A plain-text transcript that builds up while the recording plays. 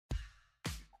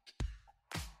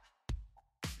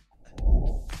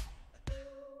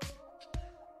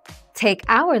Take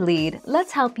our lead,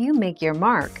 let's help you make your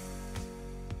mark.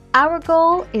 Our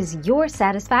goal is your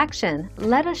satisfaction.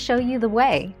 Let us show you the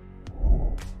way.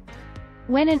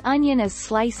 When an onion is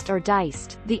sliced or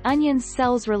diced, the onion's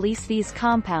cells release these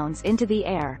compounds into the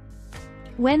air.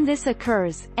 When this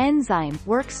occurs, enzyme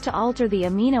works to alter the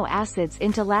amino acids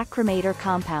into lacrimator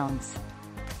compounds.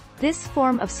 This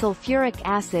form of sulfuric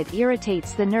acid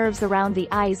irritates the nerves around the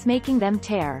eyes, making them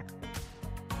tear.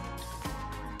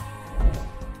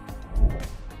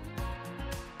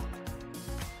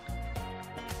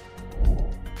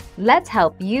 Let's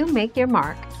help you make your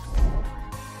mark.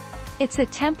 It's a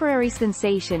temporary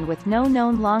sensation with no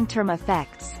known long-term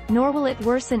effects, nor will it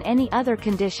worsen any other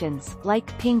conditions,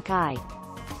 like pink eye.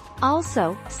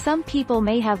 Also, some people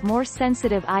may have more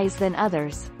sensitive eyes than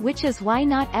others, which is why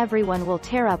not everyone will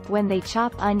tear up when they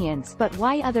chop onions, but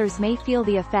why others may feel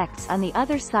the effects on the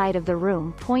other side of the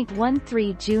room.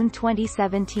 13 June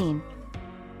 2017.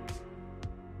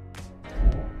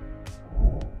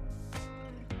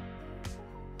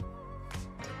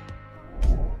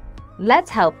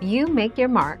 Let's help you make your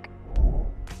mark.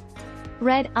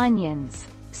 Red onions.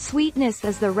 Sweetness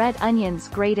is the red onion's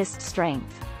greatest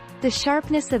strength. The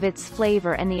sharpness of its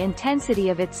flavor and the intensity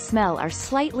of its smell are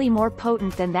slightly more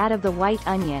potent than that of the white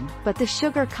onion, but the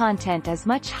sugar content is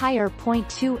much higher.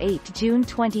 28 June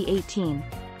 2018.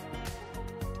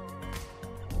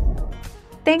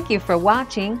 Thank you for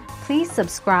watching. Please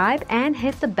subscribe and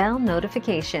hit the bell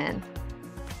notification.